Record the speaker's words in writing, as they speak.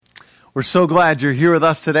We're so glad you're here with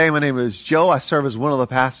us today. My name is Joe. I serve as one of the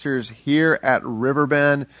pastors here at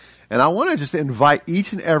Riverbend. And I want to just invite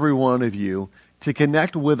each and every one of you to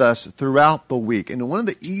connect with us throughout the week. And one of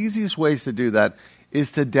the easiest ways to do that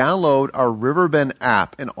is to download our Riverbend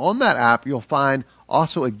app. And on that app, you'll find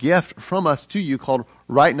also a gift from us to you called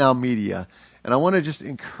Right Now Media. And I want to just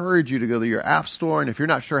encourage you to go to your app store. And if you're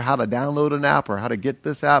not sure how to download an app or how to get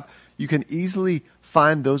this app, you can easily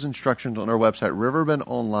find those instructions on our website,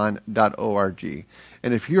 riverbendonline.org.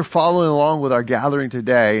 And if you're following along with our gathering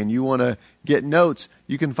today and you want to get notes,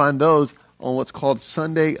 you can find those on what's called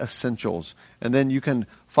Sunday Essentials. And then you can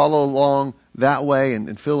follow along that way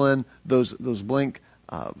and fill in those blank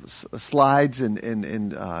slides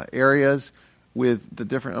and areas with the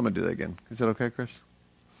different... I'm going to do that again. Is that okay, Chris?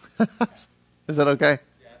 Is that okay?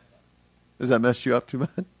 Does that mess you up too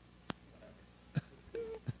much?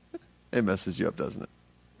 It messes you up, doesn't it?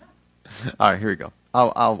 All right, here we go.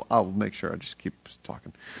 I'll make sure I just keep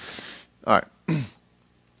talking. All right.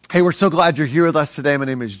 Hey, we're so glad you're here with us today. My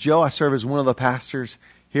name is Joe. I serve as one of the pastors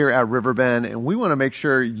here at Riverbend, and we want to make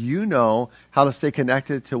sure you know how to stay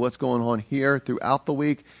connected to what's going on here throughout the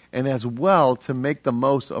week, and as well to make the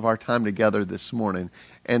most of our time together this morning.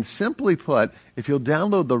 And simply put, if you'll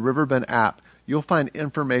download the Riverbend app, you'll find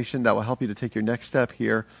information that will help you to take your next step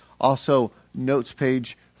here. Also, notes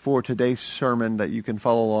page for today's sermon that you can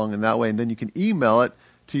follow along in that way. And then you can email it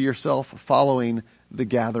to yourself following the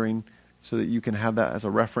gathering so that you can have that as a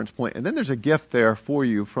reference point. And then there's a gift there for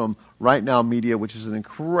you from Right Now Media, which is an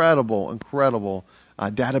incredible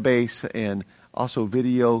database and also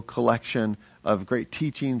video collection of great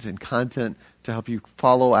teachings and content to help you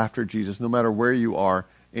follow after Jesus no matter where you are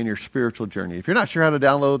in your spiritual journey. If you're not sure how to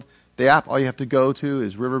download the app, all you have to go to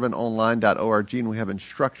is riverbendonline.org, and we have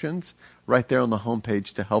instructions right there on the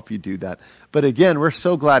homepage to help you do that. But again, we're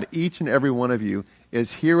so glad each and every one of you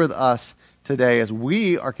is here with us today as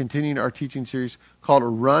we are continuing our teaching series called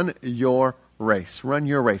Run Your Race. Run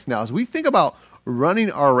Your Race. Now, as we think about running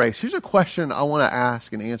our race, here's a question I want to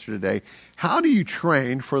ask and answer today. How do you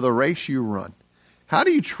train for the race you run? How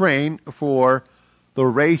do you train for the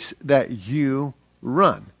race that you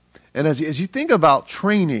run? And as you think about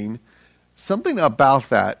training, something about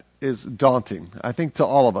that is daunting, I think, to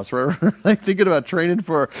all of us. Right? Like thinking about training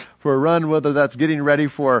for a run, whether that's getting ready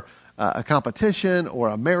for a competition or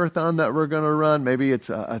a marathon that we're going to run. Maybe it's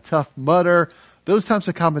a Tough Mudder. Those types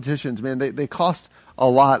of competitions, man, they cost a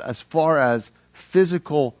lot as far as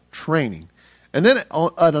physical training. And then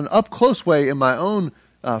at an up-close way in my own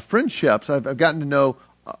friendships, I've gotten to know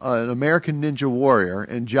an American Ninja Warrior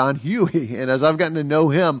and John Huey. And as I've gotten to know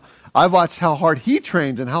him, I've watched how hard he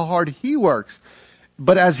trains and how hard he works.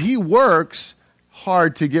 But as he works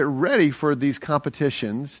hard to get ready for these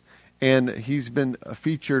competitions, and he's been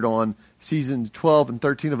featured on seasons 12 and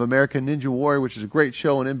 13 of American Ninja Warrior, which is a great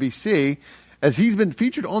show on NBC, as he's been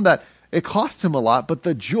featured on that, it costs him a lot, but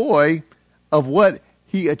the joy of what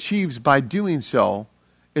he achieves by doing so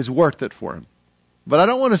is worth it for him. But I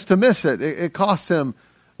don't want us to miss it. It costs him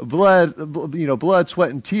blood, sweat,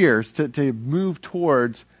 and tears to move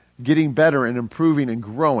towards getting better and improving and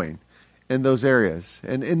growing in those areas.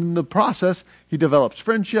 And in the process, he develops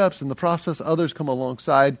friendships. In the process, others come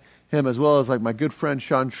alongside him, as well as like my good friend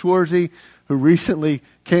Sean Schwarzy, who recently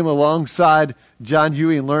came alongside John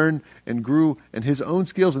Huey and learned and grew in his own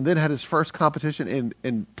skills, and then had his first competition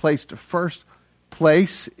and placed first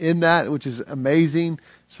place in that, which is amazing,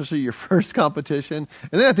 especially your first competition.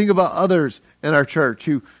 And then I think about others in our church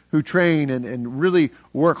who train and really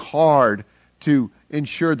work hard to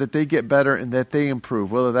ensure that they get better and that they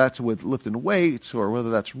improve, whether that's with lifting weights or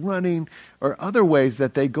whether that's running or other ways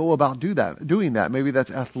that they go about doing that. Maybe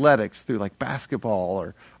that's athletics through like basketball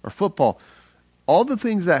or football. All the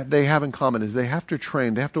things that they have in common is they have to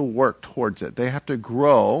train, they have to work towards it. They have to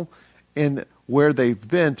grow in where they've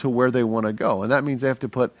been to where they want to go. And that means they have to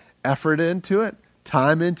put effort into it,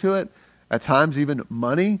 time into it, at times even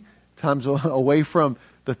money, times away from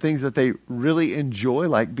the things that they really enjoy,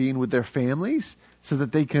 like being with their families, so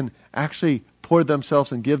that they can actually pour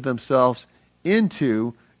themselves and give themselves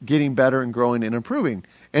into getting better and growing and improving.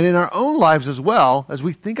 And in our own lives as well, as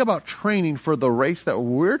we think about training for the race that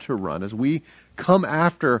we're to run, as we come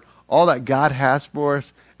after all that God has for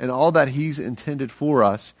us and all that He's intended for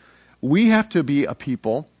us, we have to be a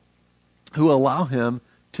people who allow Him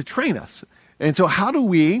to train us. And so how do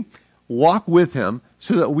we walk with Him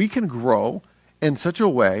so that we can grow in such a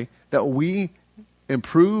way that we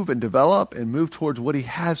improve and develop and move towards what He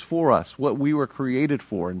has for us, what we were created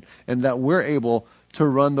for, and that we're able to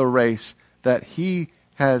run the race that He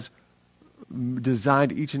has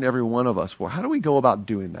designed each and every one of us for? How do we go about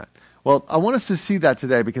doing that? Well, I want us to see that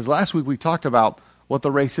today because last week we talked about what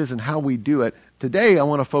the race is and how we do it. Today I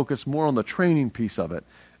want to focus more on the training piece of it.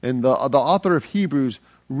 And the author of Hebrews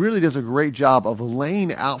really does a great job of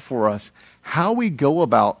laying out for us how we go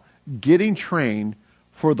about getting trained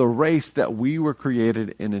for the race that we were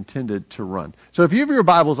created and intended to run. So if you have your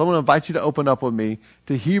Bibles, I want to invite you to open up with me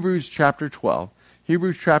to Hebrews chapter 12.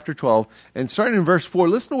 Hebrews chapter 12. And starting in verse 4,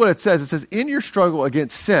 listen to what it says. It says, in your struggle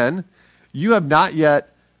against sin, you have not yet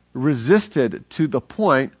resisted to the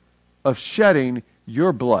point of shedding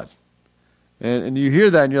your blood. And you hear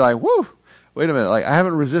that and you're like, whoo, wait a minute, like I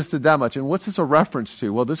haven't resisted that much. And what's this a reference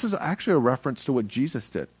to? Well, this is actually a reference to what Jesus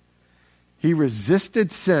did. He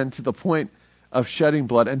resisted sin to the point of shedding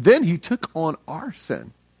blood, and then he took on our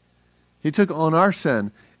sin. He took on our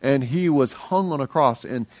sin, and he was hung on a cross.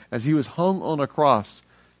 And as he was hung on a cross,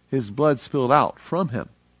 his blood spilled out from him.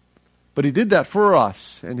 But he did that for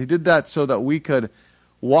us, and he did that so that we could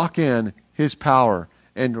walk in his power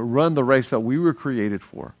and run the race that we were created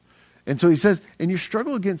for. And so he says, in your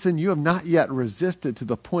struggle against sin, you have not yet resisted to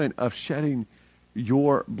the point of shedding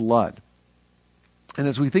your blood. And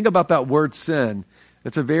as we think about that word sin,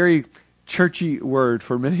 it's a very churchy word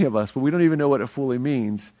for many of us, but we don't even know what it fully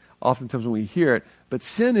means oftentimes when we hear it. But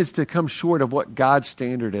sin is to come short of what God's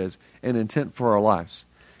standard is and intent for our lives.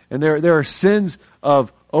 And there are sins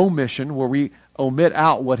of omission where we omit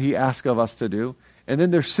out what he asks of us to do. And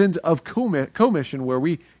then there's sins of commission where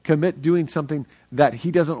we commit doing something that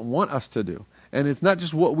he doesn't want us to do. And it's not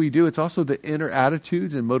just what we do, it's also the inner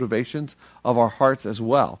attitudes and motivations of our hearts as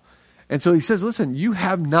well. And so he says, listen, you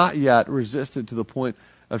have not yet resisted to the point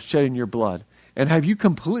of shedding your blood. And have you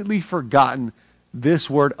completely forgotten this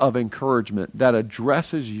word of encouragement that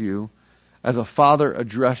addresses you as a father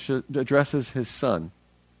addresses his son?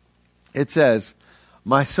 It says,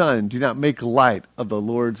 my son, do not make light of the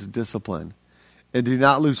Lord's discipline, and do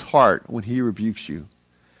not lose heart when he rebukes you.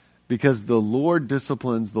 Because the Lord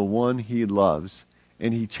disciplines the one he loves,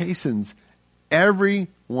 and he chastens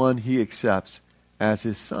everyone he accepts as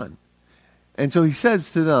his son. And so he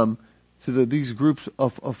says to them, to these groups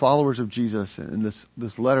of followers of Jesus in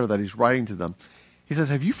this letter that he's writing to them, he says,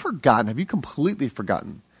 have you completely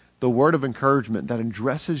forgotten the word of encouragement that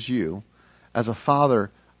addresses you as a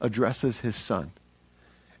father addresses his son?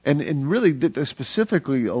 And really,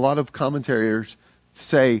 specifically, a lot of commentators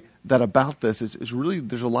say that about this is really,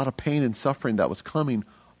 there's a lot of pain and suffering that was coming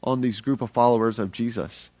on these group of followers of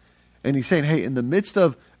Jesus. And he's saying, hey, in the midst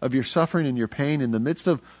of your suffering and your pain, in the midst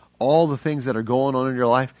of all the things that are going on in your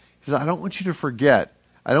life, he says, I don't want you to forget.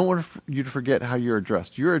 I don't want you to forget how you're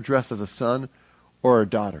addressed. You're addressed as a son or a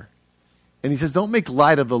daughter. And he says, don't make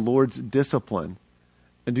light of the Lord's discipline,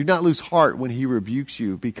 and do not lose heart when he rebukes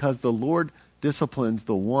you, because the Lord disciplines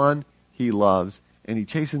the one he loves, and he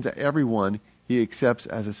chastens everyone he accepts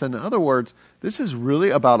as a son. In other words, this is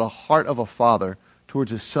really about a heart of a father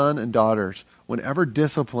towards his son and daughters whenever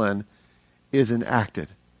discipline is enacted.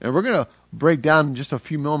 And we're going to break down in just a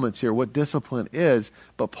few moments here what discipline is,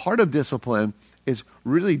 but part of discipline is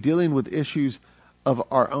really dealing with issues of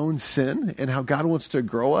our own sin and how God wants to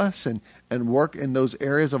grow us and work in those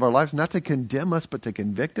areas of our lives, not to condemn us, but to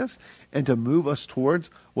convict us and to move us towards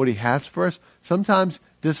what he has for us. Sometimes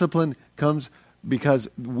discipline comes because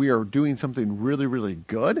we are doing something really, really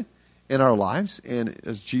good in our lives. And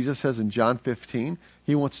as Jesus says in John 15,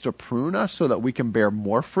 he wants to prune us so that we can bear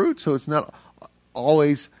more fruit. So it's not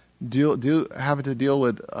always having to deal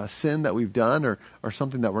with a sin that we've done or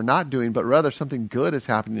something that we're not doing, but rather something good is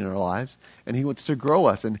happening in our lives. And he wants to grow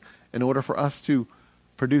us and in order for us to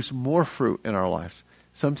produce more fruit in our lives.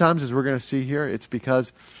 Sometimes, as we're going to see here, it's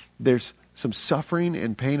because there's some suffering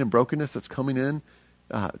and pain and brokenness that's coming in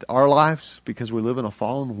our lives because we live in a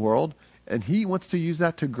fallen world, and he wants to use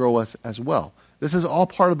that to grow us as well. This is all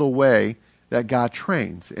part of the way that God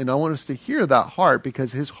trains, and I want us to hear that heart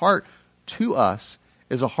because his heart to us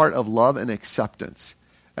is a heart of love and acceptance.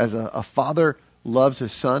 As a father loves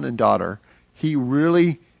his son and daughter, he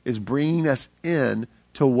really is bringing us in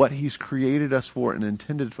to what he's created us for and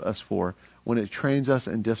intended for us for when it trains us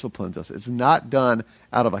and disciplines us. It's not done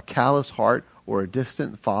out of a callous heart or a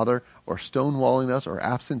distant father or stonewalling us or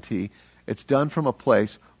absentee. It's done from a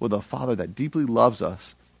place with a father that deeply loves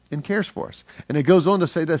us and cares for us. And it goes on to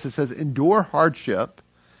say this. It says, endure hardship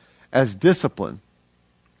as discipline.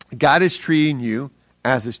 God is treating you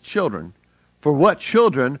as his children. For what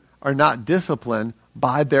children are not disciplined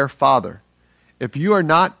by their father? If you are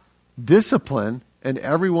not disciplined and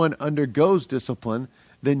everyone undergoes discipline,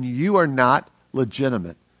 then you are not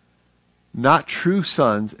legitimate, not true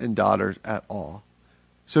sons and daughters at all.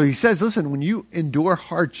 So he says, listen, when you endure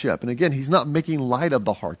hardship, and again, he's not making light of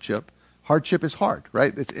the hardship, Hardship is hard,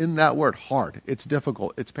 right? It's in that word, hard. It's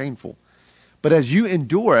difficult. It's painful. But as you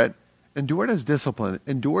endure it as discipline.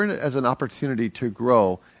 Endure it as an opportunity to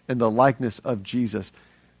grow in the likeness of Jesus.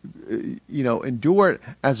 Endure it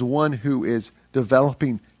as one who is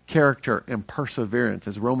developing character and perseverance,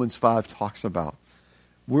 as Romans 5 talks about.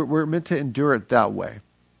 We're meant to endure it that way.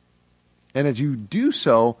 And as you do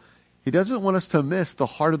so, he doesn't want us to miss the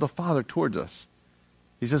heart of the Father towards us.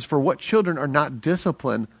 He says, for what children are not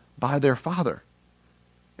disciplined by their father?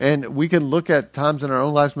 And we can look at times in our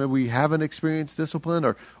own lives, maybe we haven't experienced discipline,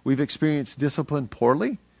 or we've experienced discipline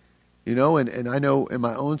poorly. And I know in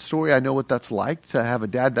my own story, I know what that's like to have a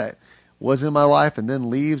dad that was in my life and then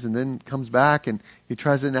leaves and then comes back and he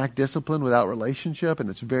tries to enact discipline without relationship. And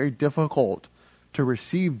it's very difficult to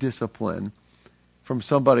receive discipline from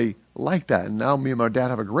somebody like that. And now me and my dad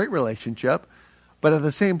have a great relationship, but at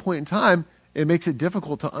the same point in time, it makes it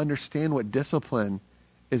difficult to understand what discipline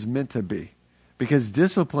is meant to be. Because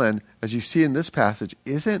discipline, as you see in this passage,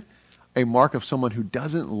 isn't a mark of someone who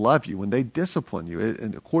doesn't love you. When they discipline you,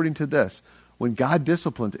 and according to this, when God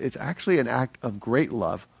disciplines, it's actually an act of great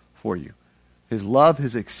love for you. His love,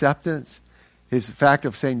 his acceptance, his fact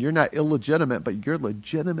of saying you're not illegitimate, but you're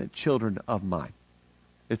legitimate children of mine.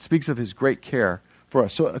 It speaks of his great care for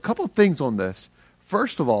us. So a couple of things on this.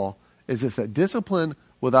 First of all is this, that discipline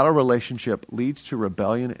without a relationship leads to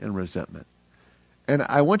rebellion and resentment. And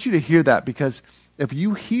I want you to hear that, because if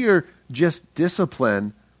you hear just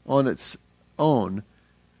discipline on its own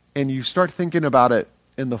and you start thinking about it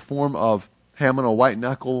in the form of, hey, I'm going to white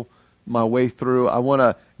knuckle my way through, I want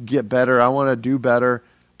to get better, I want to do better,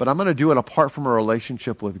 but I'm going to do it apart from a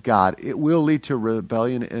relationship with God, it will lead to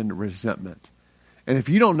rebellion and resentment. And if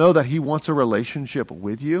you don't know that he wants a relationship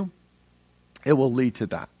with you, it will lead to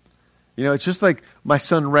that. It's just like my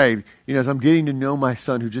son Ray, as I'm getting to know my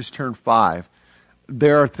son who just turned 5,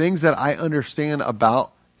 there are things that I understand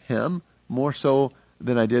about him more so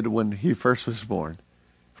than I did when he first was born.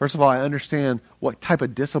 First of all, I understand what type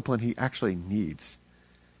of discipline he actually needs.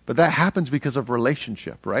 But that happens because of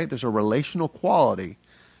relationship, right? There's a relational quality.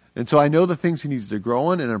 And so I know the things he needs to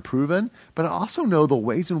grow in and improve in, but I also know the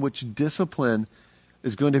ways in which discipline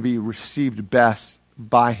is going to be received best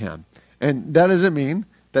by him. And that doesn't mean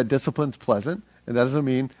that discipline's pleasant. And that doesn't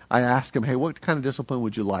mean I ask him, hey, what kind of discipline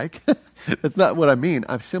would you like? That's not what I mean.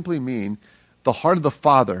 I simply mean the heart of the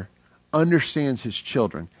Father understands his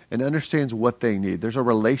children and understands what they need. There's a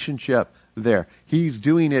relationship there. He's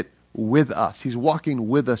doing it with us. He's walking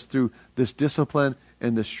with us through this discipline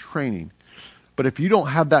and this training. But if you don't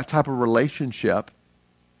have that type of relationship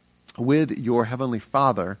with your Heavenly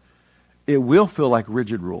Father, it will feel like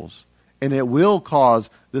rigid rules. And it will cause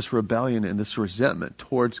this rebellion and this resentment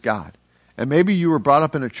towards God. And maybe you were brought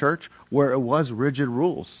up in a church where it was rigid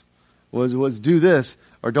rules. Was do this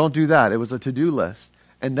or don't do that. It was a to-do list.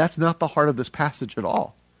 And that's not the heart of this passage at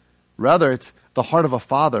all. Rather, it's the heart of a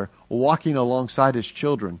father walking alongside his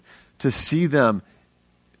children to see them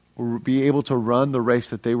be able to run the race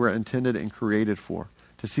that they were intended and created for.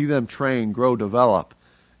 To see them train, grow, develop,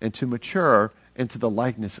 and to mature into the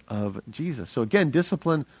likeness of Jesus. So again,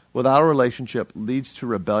 discipline without a relationship leads to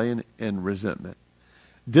rebellion and resentment.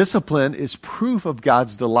 Discipline is proof of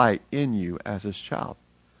God's delight in you as his child.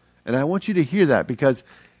 And I want you to hear that, because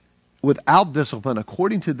without discipline,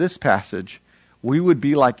 according to this passage, we would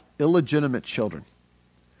be like illegitimate children.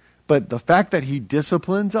 But the fact that he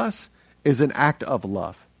disciplines us is an act of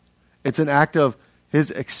love. It's an act of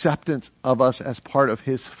his acceptance of us as part of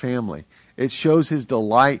his family. It shows his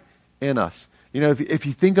delight in us. If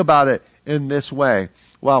you think about it in this way,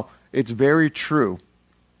 well, it's very true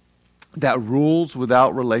that rules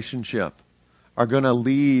without relationship are going to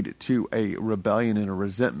lead to a rebellion and a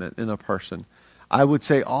resentment in a person. I would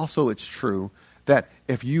say also it's true that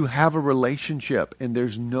if you have a relationship and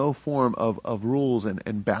there's no form of rules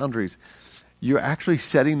and boundaries, you're actually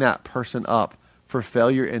setting that person up for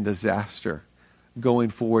failure and disaster going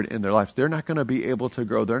forward in their lives. They're not going to be able to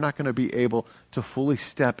grow. They're not going to be able to fully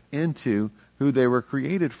step into who they were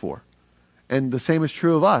created for. And the same is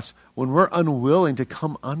true of us. When we're unwilling to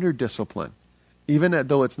come under discipline, even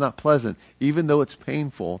though it's not pleasant, even though it's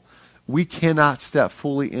painful, we cannot step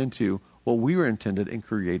fully into what we were intended and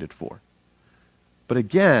created for. But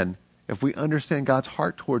again, if we understand God's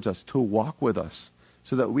heart towards us to walk with us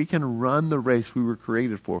so that we can run the race we were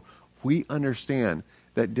created for, we understand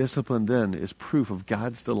that discipline then is proof of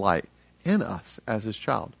God's delight in us as his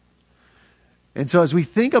child. And so as we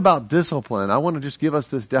think about discipline, I want to just give us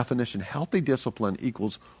this definition. Healthy discipline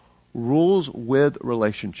equals rules with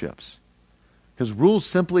relationships. Because rules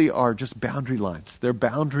simply are just boundary lines. They're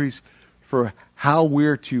boundaries for how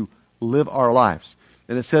we're to live our lives.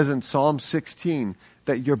 And it says in Psalm 16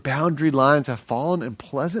 that your boundary lines have fallen in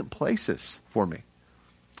pleasant places for me.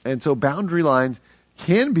 And so boundary lines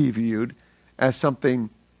can be viewed as something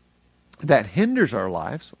that hinders our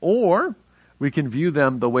lives, or we can view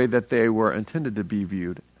them the way that they were intended to be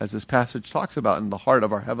viewed, as this passage talks about in the heart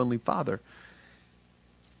of our Heavenly Father,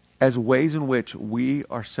 as ways in which we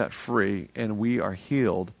are set free and we are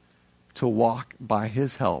healed to walk by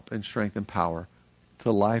His help and strength and power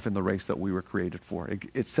to life and the race that we were created for.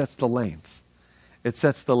 It sets the lanes. It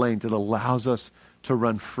sets the lanes. It allows us to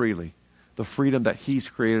run freely. The freedom that He's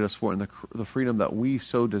created us for and the freedom that we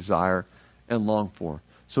so desire and long for.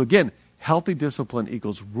 So again, healthy discipline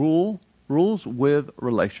equals rules with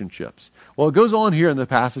relationships. Well, it goes on here in the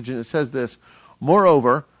passage and it says this,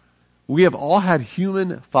 moreover, we have all had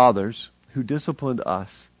human fathers who disciplined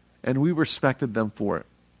us and we respected them for it.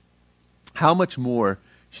 How much more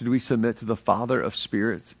should we submit to the Father of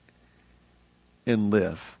spirits and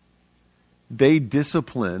live? They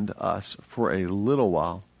disciplined us for a little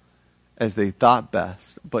while as they thought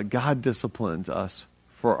best, but God disciplines us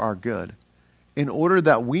for our good, in order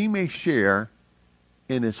that we may share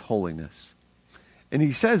in His holiness. And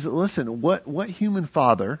He says, listen, what human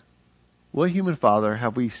father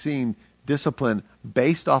have we seen discipline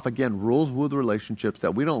based off, again, rules with relationships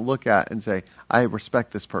that we don't look at and say, I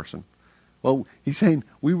respect this person? Well, He's saying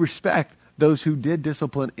we respect those who did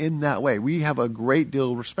discipline in that way. We have a great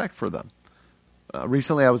deal of respect for them.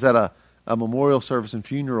 Recently, I was at a memorial service and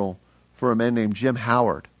funeral for a man named Jim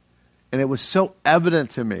Howard. And it was so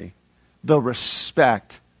evident to me the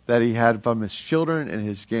respect that he had from his children and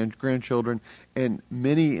his grandchildren and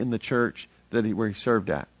many in the church where he served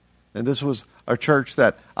at. And this was a church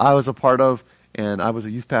that I was a part of, and I was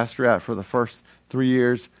a youth pastor at for the first 3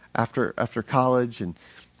 years after college. And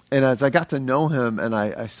as I got to know him and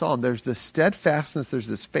I saw him, there's this steadfastness, there's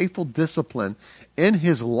this faithful discipline in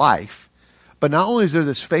his life. But not only is there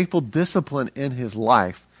this faithful discipline in his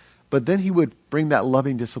life, but then he would bring that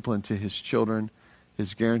loving discipline to his children,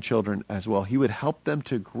 his grandchildren as well. He would help them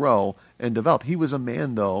to grow and develop. He was a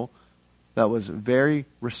man, though, that was very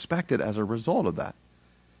respected as a result of that.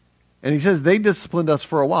 And he says they disciplined us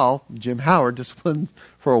for a while. Jim Howard disciplined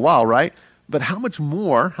for a while, right? But how much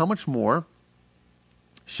more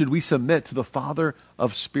should we submit to the Father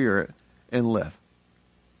of Spirit and live?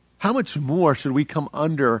 How much more should we come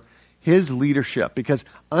under His leadership? Because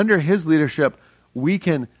under His leadership, we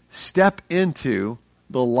can step into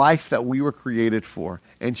the life that we were created for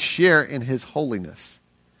and share in His holiness.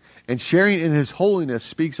 And sharing in His holiness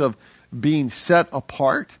speaks of being set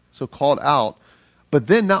apart, so called out, but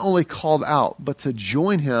then not only called out, but to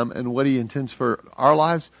join Him in what He intends for our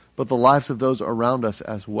lives, but the lives of those around us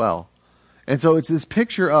as well. And so it's this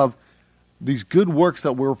picture of these good works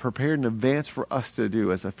that we're prepared in advance for us to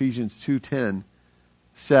do, as Ephesians 2:10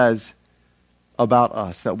 says about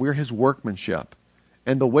us, that we're His workmanship.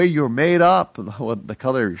 And the way you're made up, the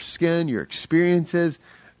color of your skin, your experiences,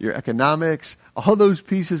 your economics, all those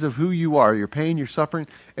pieces of who you are, your pain, your suffering,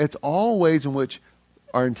 it's all ways in which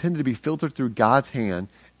are intended to be filtered through God's hand.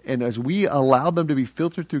 And as we allow them to be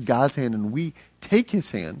filtered through God's hand and we take His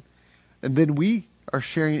hand, and then we are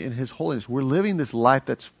sharing in His holiness. We're living this life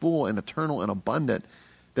that's full and eternal and abundant,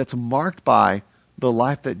 that's marked by the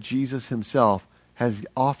life that Jesus Himself has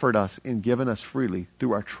offered us and given us freely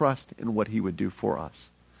through our trust in what He would do for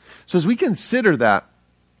us. So as we consider that,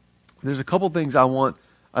 there's a couple things I want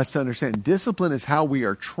us to understand. Discipline is how we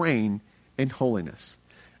are trained in holiness.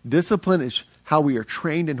 Discipline is how we are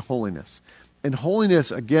trained in holiness. And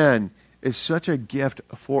holiness, again, is such a gift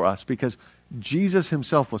for us because Jesus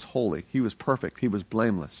Himself was holy. He was perfect. He was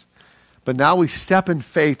blameless. But now we step in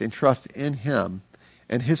faith and trust in Him,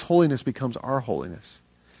 and His holiness becomes our holiness.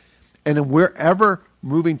 And then we're ever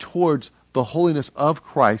moving towards the holiness of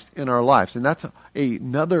Christ in our lives. And that's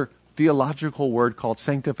another theological word called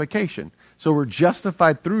sanctification. So we're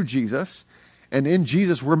justified through Jesus, and in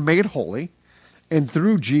Jesus we're made holy. And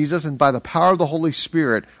through Jesus and by the power of the Holy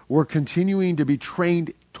Spirit, we're continuing to be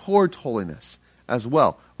trained towards holiness as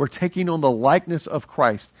well. We're taking on the likeness of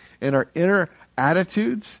Christ in our inner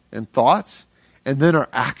attitudes and thoughts, and then our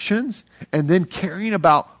actions, and then caring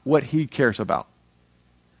about what He cares about.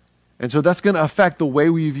 And so that's going to affect the way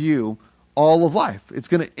we view all of life. It's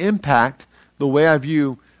going to impact the way I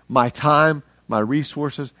view my time, my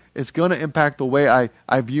resources. It's going to impact the way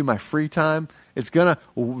I view my free time. It's going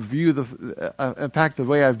to impact the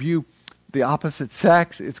way I view the opposite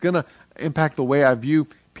sex. It's going to impact the way I view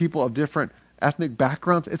people of different ethnic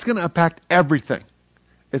backgrounds. It's going to impact everything.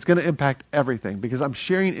 It's going to impact everything because I'm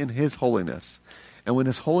sharing in His holiness. And when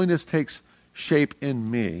His holiness takes shape in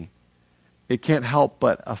me, it can't help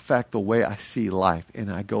but affect the way I see life,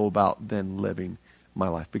 and I go about then living my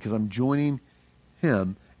life because I'm joining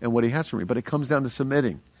him and what he has for me. But it comes down to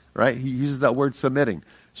submitting, right? He uses that word submitting,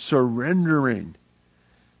 surrendering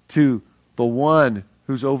to the one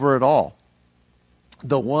who's over it all,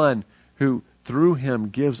 the one who through him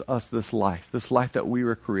gives us this life that we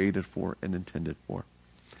were created for and intended for.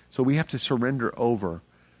 So we have to surrender over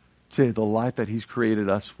to the life that he's created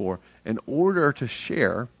us for in order to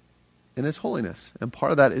share in his holiness. And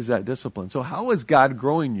part of that is that discipline. So how is God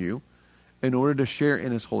growing you in order to share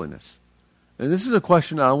in his holiness? And this is a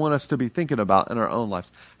question I want us to be thinking about in our own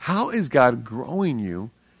lives. How is God growing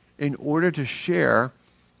you in order to share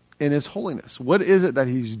in his holiness? What is it that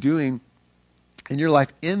he's doing in your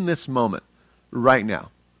life in this moment, right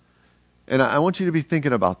now? And I want you to be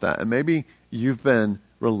thinking about that. And maybe you've been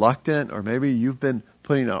reluctant, or maybe you've been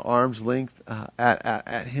putting an arm's length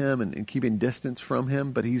at him and keeping distance from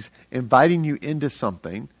him, but he's inviting you into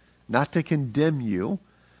something, not to condemn you,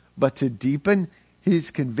 but to deepen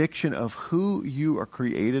his conviction of who you are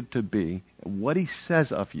created to be, and what he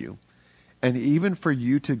says of you, and even for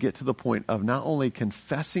you to get to the point of not only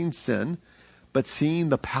confessing sin, but seeing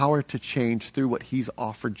the power to change through what he's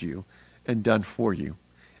offered you and done for you,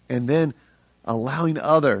 and then allowing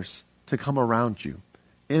others to come around you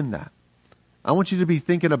in that. I want you to be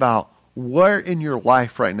thinking about where in your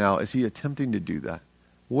life right now is he attempting to do that?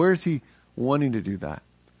 Where is he wanting to do that?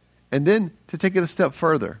 And then to take it a step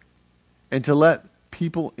further and to let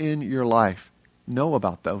people in your life know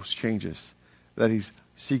about those changes that he's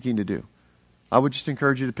seeking to do. I would just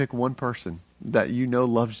encourage you to pick one person that you know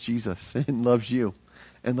loves Jesus and loves you,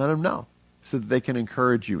 and let them know so that they can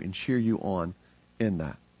encourage you and cheer you on in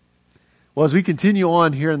that. Well, as we continue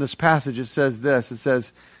on here in this passage, it says this. It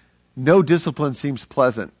says, no discipline seems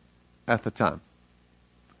pleasant at the time.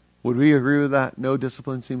 Would we agree with that? No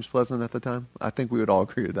discipline seems pleasant at the time? I think we would all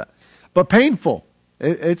agree with that. But painful.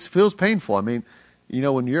 It feels painful. I mean, you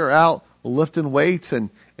know, when you're out lifting weights and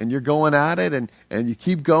you're going at it and you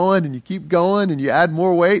keep going and you keep going and you add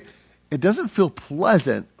more weight, it doesn't feel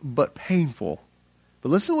pleasant, but painful. But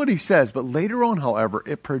listen to what he says. But later on, however,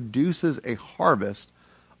 it produces a harvest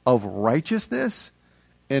of righteousness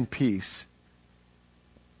and peace.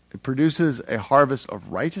 It produces a harvest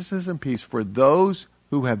of righteousness and peace for those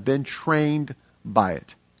who have been trained by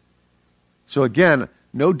it. So again,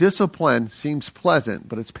 no discipline seems pleasant,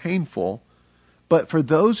 but it's painful. But for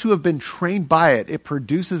those who have been trained by it, it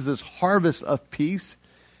produces this harvest of peace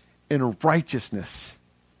and righteousness.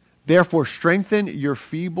 Therefore, strengthen your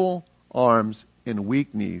feeble arms and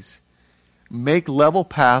weak knees. Make level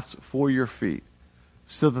paths for your feet,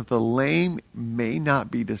 so that the lame may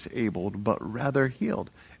not be disabled, but rather healed.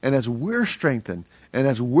 And as we're strengthened, and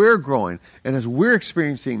as we're growing, and as we're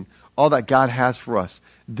experiencing all that God has for us,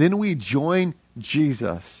 then we join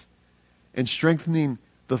Jesus in strengthening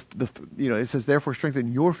it says, therefore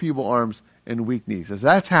strengthen your feeble arms and weak knees. As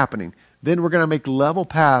that's happening, then we're going to make level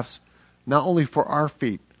paths, not only for our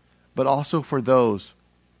feet, but also for those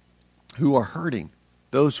who are hurting,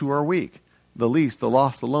 those who are weak, the least, the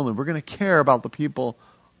lost, the lonely. We're going to care about the people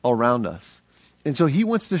around us. And so he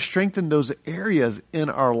wants to strengthen those areas in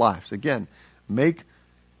our lives. Again, it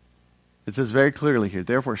says very clearly here,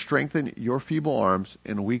 therefore strengthen your feeble arms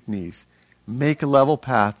and weak knees. Make level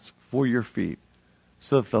paths for your feet,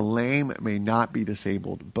 so that the lame may not be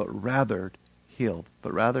disabled, but rather healed.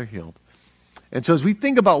 And so as we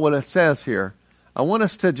think about what it says here, I want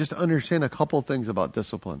us to just understand a couple of things about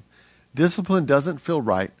discipline. Discipline doesn't feel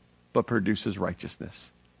right, but produces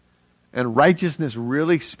righteousness. And righteousness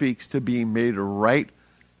really speaks to being made right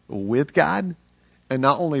with God, and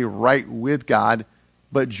not only right with God,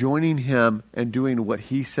 but joining him and doing what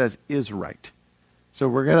he says is right. So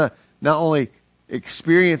we're going to not only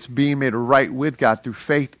experience being made right with God through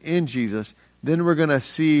faith in Jesus, then we're going to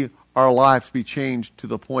see our lives be changed to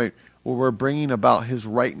the point where we're bringing about his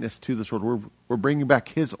rightness to this world. We're bringing back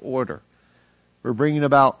his order. We're bringing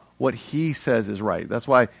about what he says is right. That's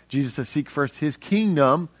why Jesus says, seek first his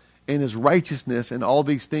kingdom and his righteousness, and all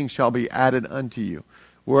these things shall be added unto you.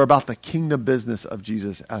 We're about the kingdom business of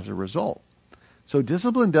Jesus as a result. So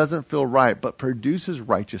discipline doesn't feel right, but produces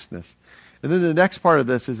righteousness. And then the next part of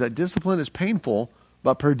this is that discipline is painful,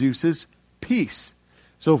 but produces peace.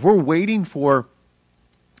 So if we're waiting for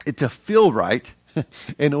it to feel right,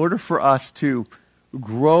 in order for us to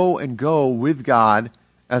grow and go with God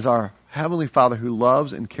as our Heavenly Father who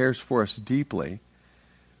loves and cares for us deeply,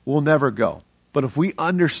 we'll never go. But if we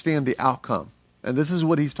understand the outcome, and this is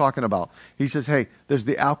what he's talking about. He says, hey, there's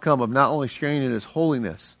the outcome of not only sharing in his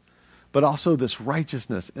holiness, but also this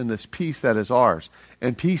righteousness and this peace that is ours.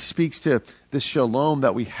 And peace speaks to this shalom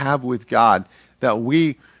that we have with God, that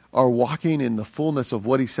we are walking in the fullness of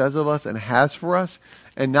what he says of us and has for us.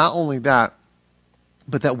 And not only that,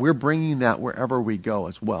 but that we're bringing that wherever we go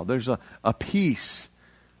as well. There's a peace,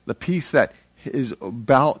 the peace that is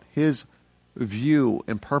about his view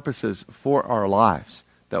and purposes for our lives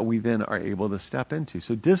that we then are able to step into.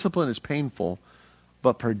 So discipline is painful,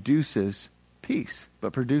 but produces peace.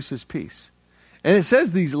 And it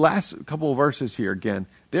says these last couple of verses here again,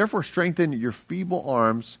 therefore strengthen your feeble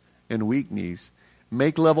arms and weak knees,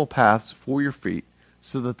 make level paths for your feet,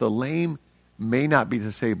 so that the lame may not be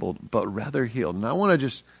disabled, but rather healed. And I want to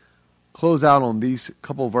just close out on these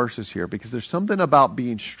couple of verses here, because there's something about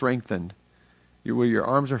being strengthened where your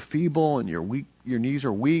arms are feeble and your knees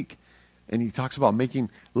are weak. And he talks about making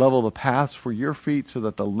level the paths for your feet so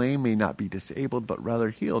that the lame may not be disabled, but rather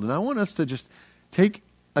healed. And I want us to just take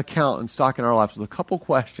account and stock in our lives with a couple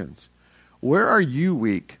questions. Where are you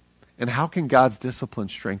weak, and how can God's discipline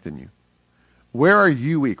strengthen you? Where are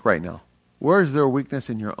you weak right now? Where is there a weakness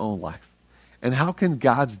in your own life? And how can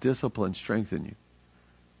God's discipline strengthen you?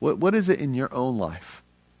 What is it in your own life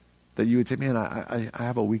that you would say, man, I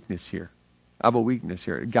have a weakness here. I have a weakness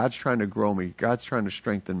here. God's trying to grow me. God's trying to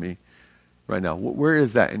strengthen me right now. Where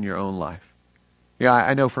is that in your own life? Yeah,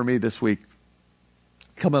 I know for me this week,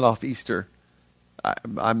 coming off Easter,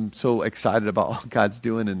 I'm so excited about what God's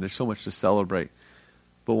doing, and there's so much to celebrate.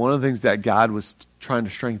 But one of the things that God was trying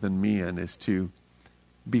to strengthen me in is to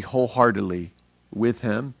be wholeheartedly with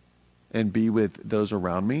him and be with those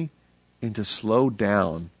around me, and to slow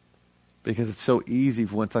down, because it's so easy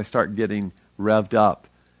once I start getting revved up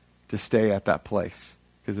to stay at that place,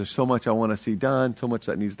 because there's so much I want to see done, so much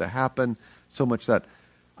that needs to happen, so much that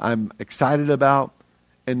I'm excited about.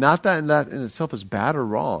 And not that in itself is bad or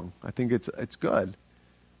wrong. I think it's good.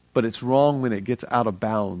 But it's wrong when it gets out of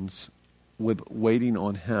bounds with waiting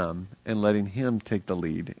on him and letting him take the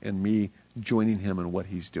lead and me joining him in what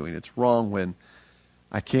he's doing. It's wrong when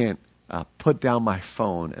I can't put down my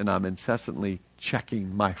phone and I'm incessantly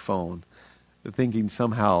checking my phone, thinking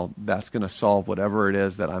somehow that's going to solve whatever it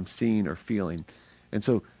is that I'm seeing or feeling. And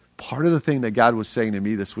so part of the thing that God was saying to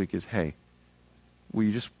me this week is, hey, will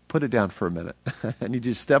you just put it down for a minute? I need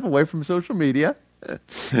you to step away from social media.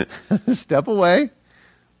 Step away.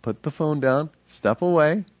 Put the phone down. Step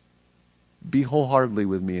away. Be wholeheartedly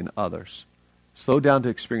with me and others. Slow down to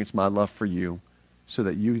experience my love for you so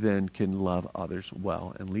that you then can love others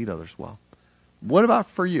well and lead others well. What about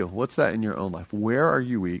for you? What's that in your own life? Where are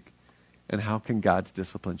you weak? And how can God's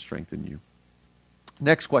discipline strengthen you?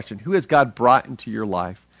 Next question. Who has God brought into your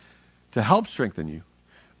life to help strengthen you?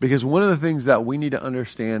 Because one of the things that we need to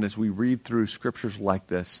understand as we read through scriptures like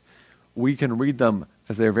this, we can read them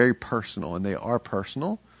as they're very personal, and they are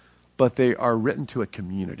personal, but they are written to a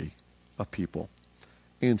community of people.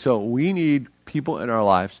 And so we need people in our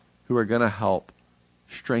lives who are going to help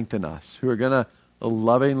strengthen us, who are going to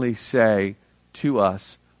lovingly say to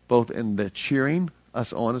us, both in the cheering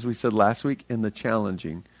us on, as we said last week, in the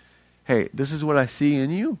challenging, hey, this is what I see in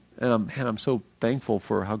you, and I'm so thankful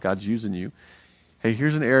for how God's using you. Hey,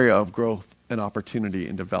 here's an area of growth and opportunity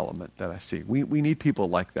and development that I see. We need people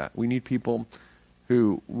like that. We need people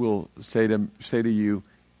who will say to you,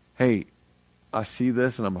 hey, I see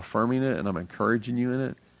this and I'm affirming it and I'm encouraging you in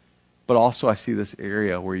it, but also I see this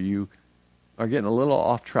area where you are getting a little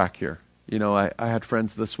off track here. You know, I had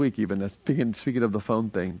friends this week even, speaking of the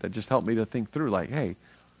phone thing, that just helped me to think through, like, hey,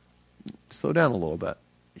 slow down a little bit.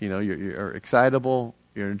 You know, you're excitable,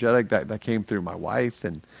 you're energetic. That came through my wife,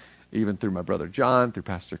 and even through my brother John, through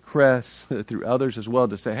Pastor Chris, through others as well,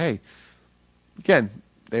 to say, hey, again,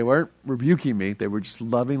 they weren't rebuking me. They were just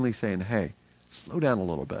lovingly saying, hey, slow down a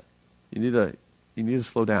little bit. You need to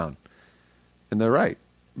slow down. And they're right,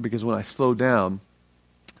 because when I slow down,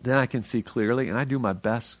 then I can see clearly, and I do my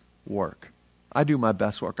best work. I'm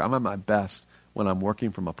at my best when I'm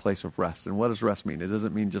working from a place of rest. And what does rest mean? It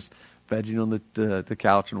doesn't mean just vegging on the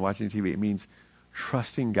couch and watching TV. It means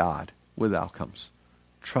trusting God with outcomes,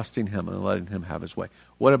 trusting him and letting him have his way.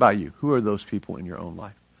 What about you? Who are those people in your own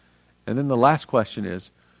life? And then the last question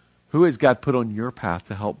is, who has God put on your path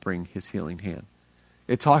to help bring his healing hand?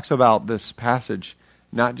 It talks about this passage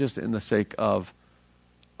not just in the sake of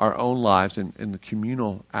our own lives and in the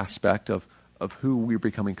communal aspect of who we're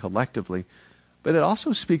becoming collectively, but it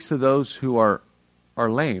also speaks to those who are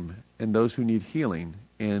lame and those who need healing.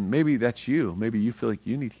 And maybe that's you. Maybe you feel like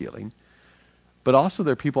you need healing. But also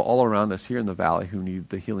there are people all around us here in the valley who need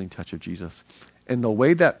the healing touch of Jesus. And the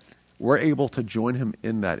way that we're able to join him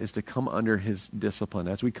in that is to come under his discipline.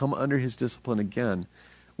 As we come under his discipline again,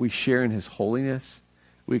 we share in his holiness,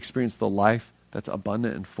 We experience the life that's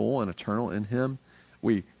abundant and full and eternal in him.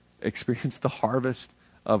 We experience the harvest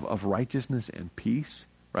of righteousness and peace,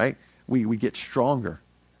 right? We get stronger,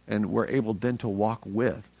 and we're able then to walk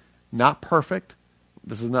with. Not perfect.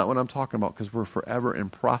 This is not what I'm talking about, because we're forever in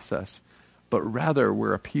process. But rather,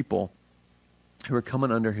 we're a people who are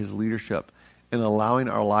coming under his leadership and allowing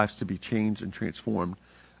our lives to be changed and transformed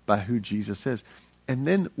by who Jesus is. And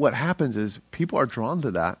then what happens is people are drawn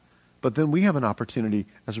to that, but then we have an opportunity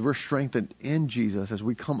as we're strengthened in Jesus, as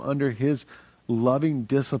we come under his loving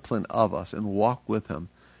discipline of us and walk with him,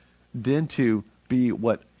 then to be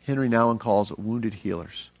what Henry Nouwen calls wounded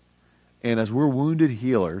healers. And as we're wounded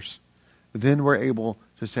healers, then we're able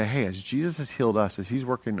to say, hey, as Jesus has healed us, as he's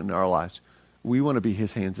working in our lives, we want to be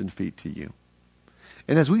his hands and feet to you.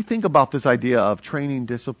 And as we think about this idea of training,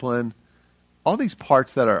 discipline, all these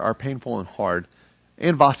parts that are painful and hard,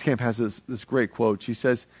 Ann Voskamp has this great quote. She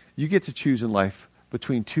says, you get to choose in life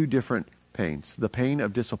between two different pains, the pain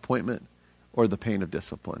of disappointment or the pain of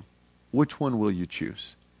discipline. Which one will you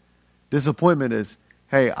choose? Disappointment is,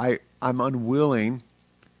 hey, I'm unwilling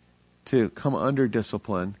to come under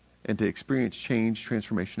discipline and to experience change,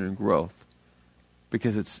 transformation, and growth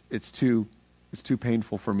because it's too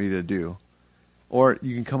painful for me to do. Or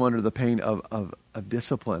you can come under the pain of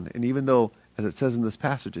discipline. And even though, as it says in this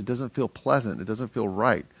passage, it doesn't feel pleasant, it doesn't feel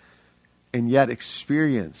right, and yet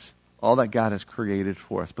experience all that God has created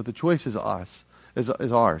for us. But the choice is ours. It's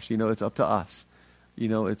up to us.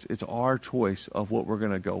 It's our choice of what we're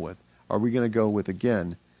going to go with. Are we going to go with,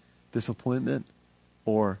 again, disappointment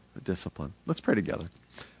or discipline? Let's pray together.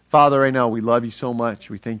 Father, right now, we love you so much.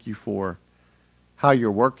 We thank you for how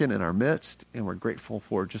you're working in our midst, and we're grateful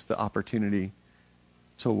for just the opportunity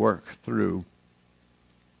to work through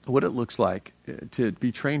what it looks like to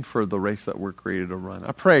be trained for the race that we're created to run.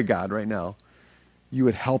 I pray, God, right now, you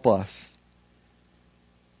would help us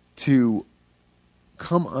to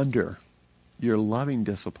come under your loving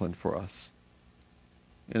discipline for us.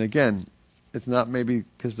 And again, it's not maybe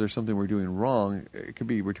because there's something we're doing wrong. It could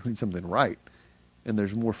be we're doing something right, and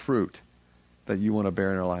there's more fruit that you want to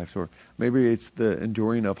bear in our lives. Or maybe it's the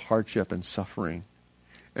enduring of hardship and suffering.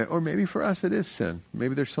 Or maybe for us it is sin.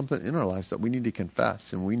 Maybe there's something in our lives that we need to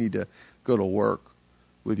confess, and we need to go to work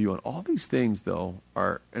with you. And all these things, though,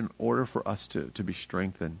 are in order for us to be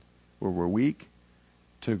strengthened where we're weak,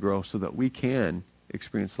 to grow so that we can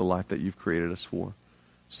experience the life that you've created us for,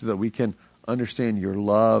 so that we can understand your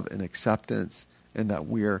love and acceptance, and that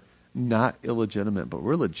we're not illegitimate, but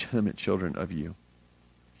we're legitimate children of you,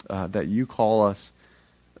 that you call us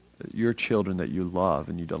your children that you love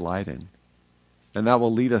and you delight in. And that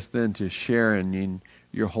will lead us then to sharing in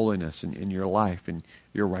your holiness and in your life and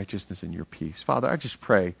your righteousness and your peace. Father, I just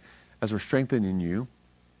pray as we're strengthened in you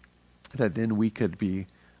that then we could be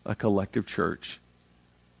a collective church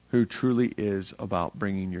who truly is about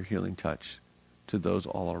bringing your healing touch to those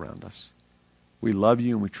all around us. We love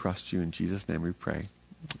you and we trust you. In Jesus' name we pray.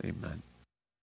 Amen.